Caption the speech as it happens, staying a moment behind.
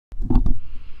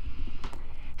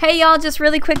Hey y'all, just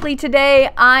really quickly today,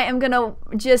 I am gonna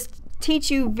just teach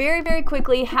you very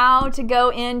quickly how to go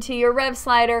into your Rev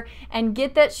slider and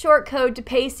get that shortcode to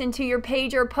paste into your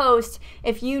page or post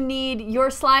if you need your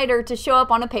slider to show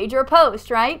up on a page or a post,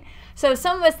 right? So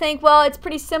some of us think, well, it's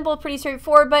pretty simple, pretty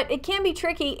straightforward, but it can be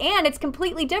tricky, and it's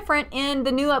completely different in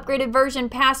the new upgraded version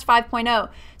past 5.0.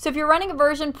 So if you're running a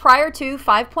version prior to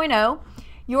 5.0,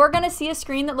 you're gonna see a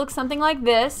screen that looks something like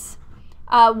this.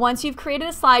 Once you've created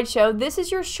a slideshow, this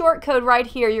is your shortcode right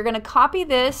here. You're going to copy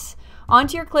this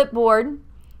onto your clipboard.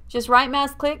 Just right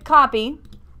mouse click copy,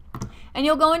 and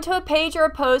you'll go into a page or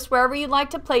a post wherever you'd like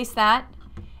to place that,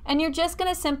 and you're just going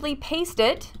to simply paste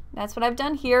it. That's what I've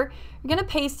done here. You're going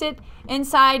to paste it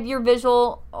inside your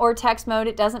visual or text mode,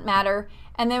 it doesn't matter,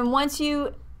 and then once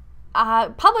you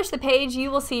publish the page,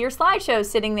 you will see your slideshow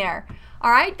sitting there.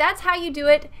 Alright, that's how you do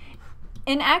it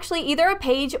in actually either a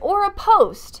page or a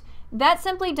post. That's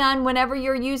simply done whenever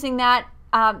you're using that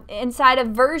inside a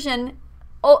version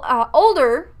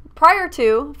older, prior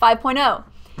to 5.0.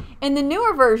 In the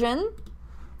newer version,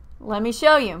 let me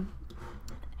show you.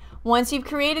 Once you've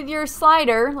created your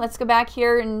slider, let's go back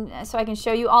here and so I can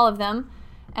show you all of them.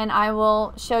 And I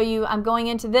will show you, I'm going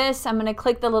into this, I'm going to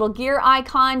click the little gear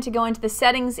icon to go into the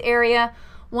settings area.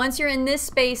 Once you're in this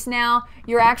space now,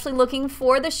 you're actually looking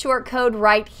for the shortcode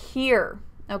right here.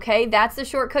 Okay, that's the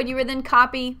shortcode you would then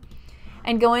copy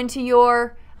and go into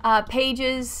your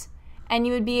pages, and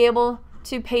you would be able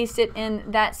to paste it in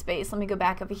that space. Let me go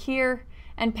back over here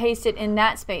and paste it in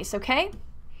that space, okay?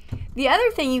 The other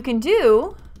thing you can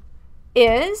do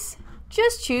is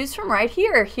just choose from right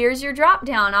here. Here's your drop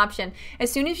down option.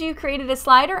 As soon as you created a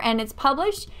slider and it's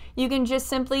published, you can just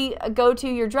simply go to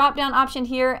your drop down option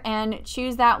here and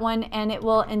choose that one, and it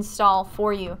will install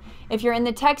for you. If you're in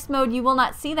the text mode, you will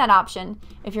not see that option.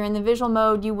 If you're in the visual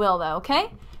mode, you will though,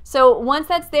 okay? So once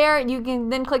that's there, you can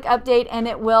then click update, and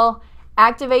it will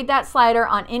activate that slider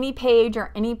on any page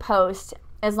or any post.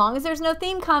 As long as there's no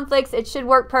theme conflicts, it should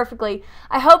work perfectly.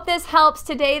 I hope this helps.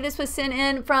 Today this was sent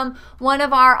in from one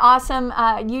of our awesome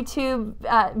YouTube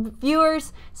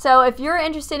viewers. So if you're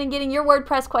interested in getting your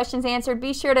WordPress questions answered,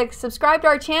 be sure to subscribe to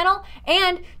our channel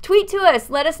and tweet to us.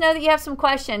 Let us know that you have some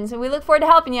questions, and we look forward to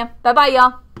helping you. Bye-bye,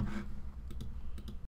 y'all.